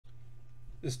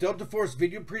This Delta Force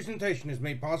video presentation is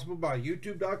made possible by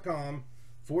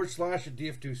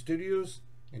youtube.com/DF2 Studios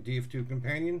and DF2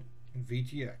 Companion and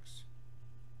VTX.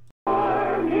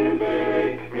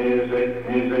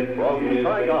 Music from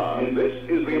Saigon. This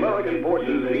is the American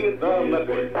Forces Vietnam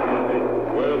Network,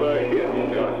 where the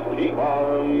hits just keep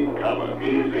on coming.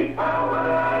 Music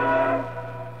power.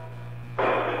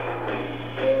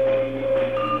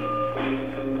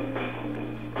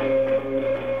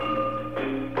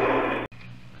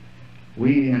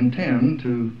 We intend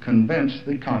to convince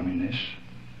the communists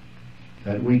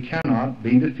that we cannot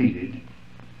be defeated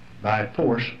by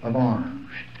force of arms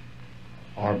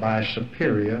or by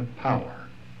superior power.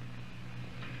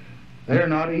 They're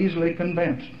not easily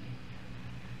convinced.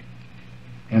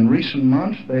 In recent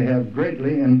months, they have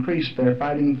greatly increased their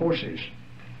fighting forces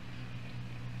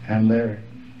and their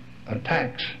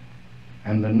attacks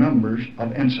and the numbers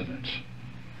of incidents.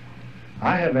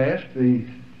 I have asked the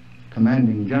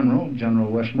Commanding General, General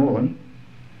Westmoreland,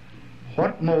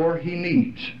 what more he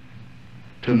needs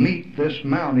to meet this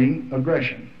mounting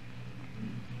aggression.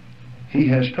 He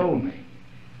has told me,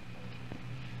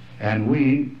 and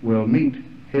we will meet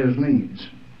his needs.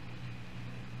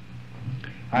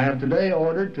 I have today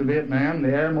ordered to Vietnam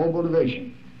the Air Mobile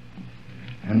Division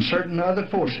and certain other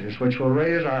forces which will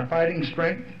raise our fighting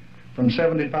strength from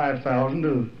 75,000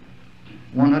 to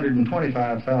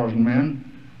 125,000 men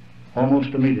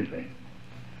almost immediately.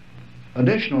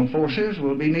 Additional forces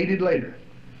will be needed later,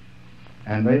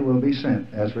 and they will be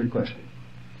sent as requested.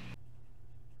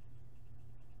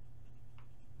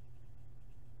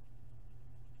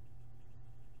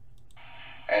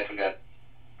 After we got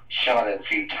shot at a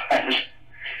few times,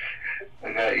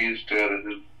 I got used to it. It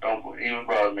just don't even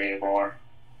bother me anymore.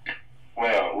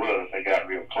 Well, it would if they got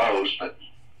real close, but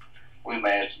we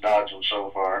managed to dodge them so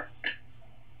far.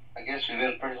 I guess we've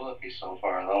been pretty lucky so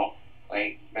far, though.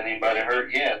 Ain't been anybody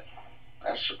hurt yet.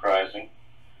 That's surprising.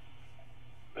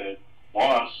 But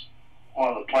once,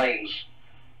 one of the planes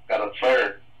got a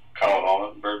flare caught on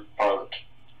it and burned part of the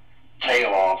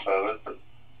tail off of it, but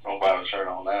nobody was hurt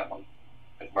on that one.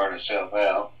 It burned itself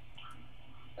out.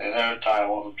 And another time,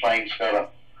 one of the planes got a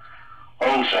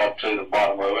hose out to the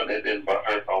bottom of it. It didn't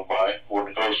hurt nobody.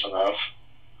 Wasn't close enough.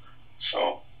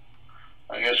 So,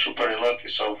 I guess we're pretty lucky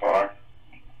so far.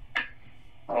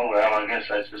 Oh well, I guess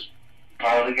that's just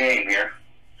part of the game here.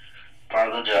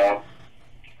 Part of the job.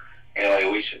 Anyway,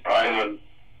 we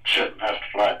shouldn't have to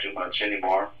fly too much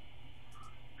anymore.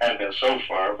 Haven't been so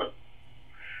far, but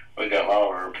we got a lot of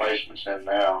our replacements in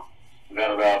now. We've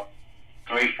got about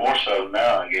 3/4 of them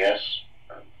now, I guess.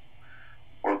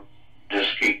 We're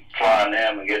just keep flying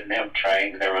them and getting them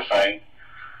trained and everything.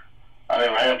 I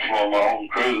never have flown my own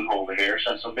crew over here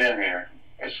since I've been here.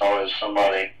 It's always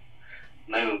somebody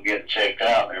new getting checked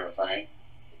out and everything.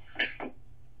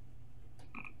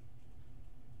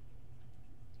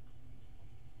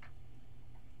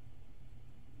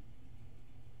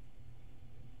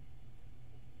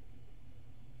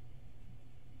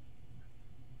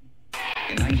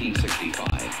 In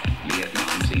 1965,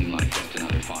 Vietnam seemed like just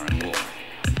another foreign war,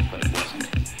 but it wasn't.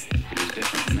 It was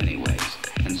different in many ways,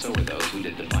 and so were those who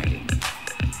did the fighting.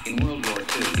 In World War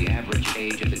II, the average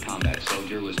age of the combat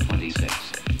soldier was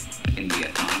 26. In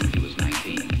Vietnam, he was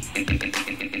 19. In Vietnam,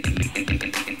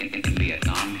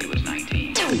 he was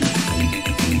 19. In Vietnam, he was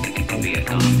 19. In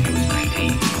Vietnam, he was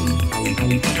 19.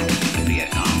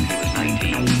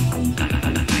 19.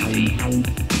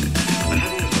 But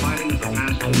heavy fighting of the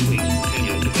past 2 weeks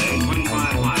continued today,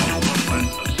 25 miles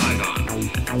northwest of Saigon.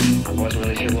 I wasn't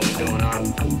really sure what was going on.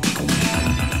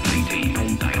 19.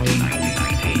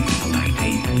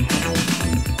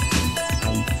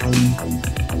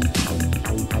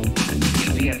 In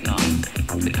Vietnam,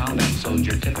 the combat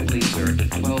soldier typically served a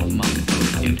 12-month tour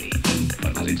of duty,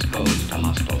 but was exposed to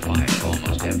hostile fire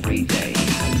almost every day.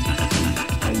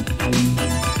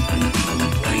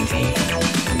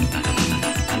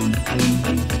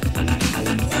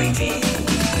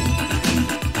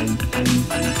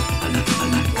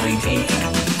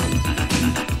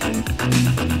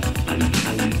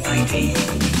 19.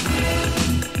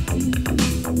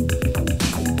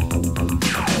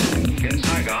 In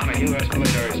Saigon, a U.S.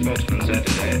 military spokesman said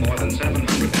today more than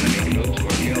 700 enemy troops were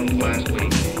killed last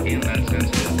week in that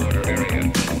sensitive border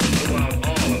area. Throughout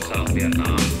all of South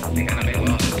Vietnam, the enemy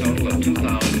lost a total of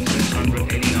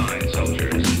 2,689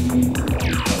 soldiers.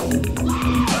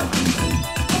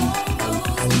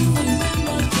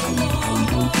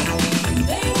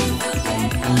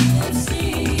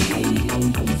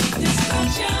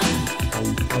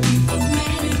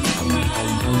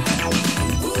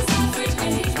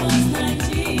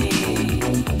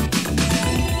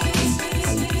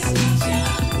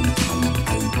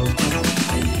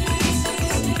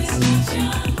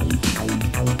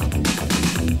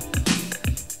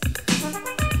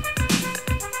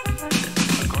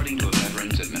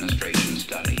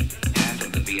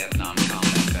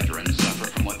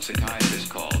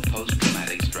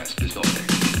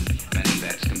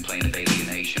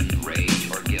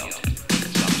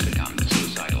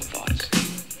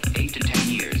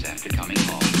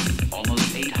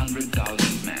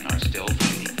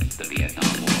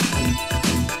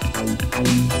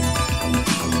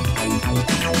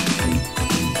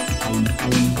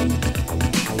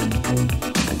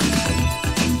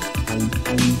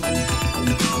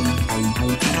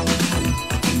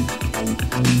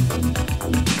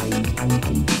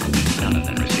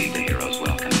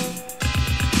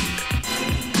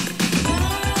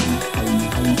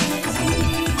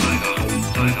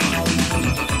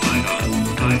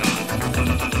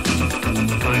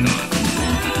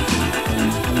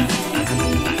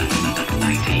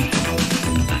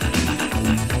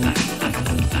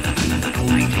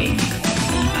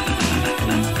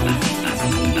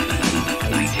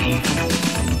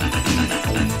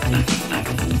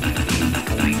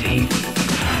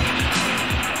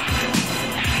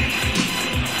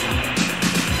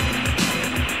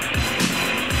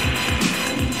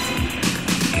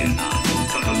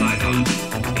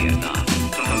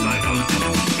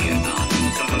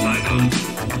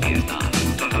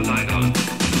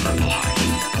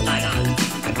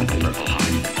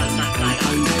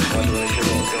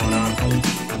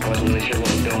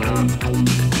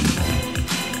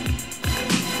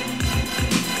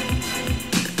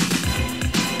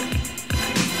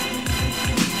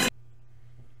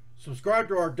 Subscribe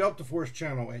to our Delta Force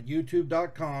channel at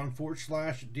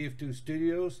youtube.com/DF2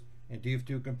 Studios and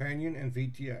DF2 Companion and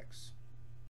VTX.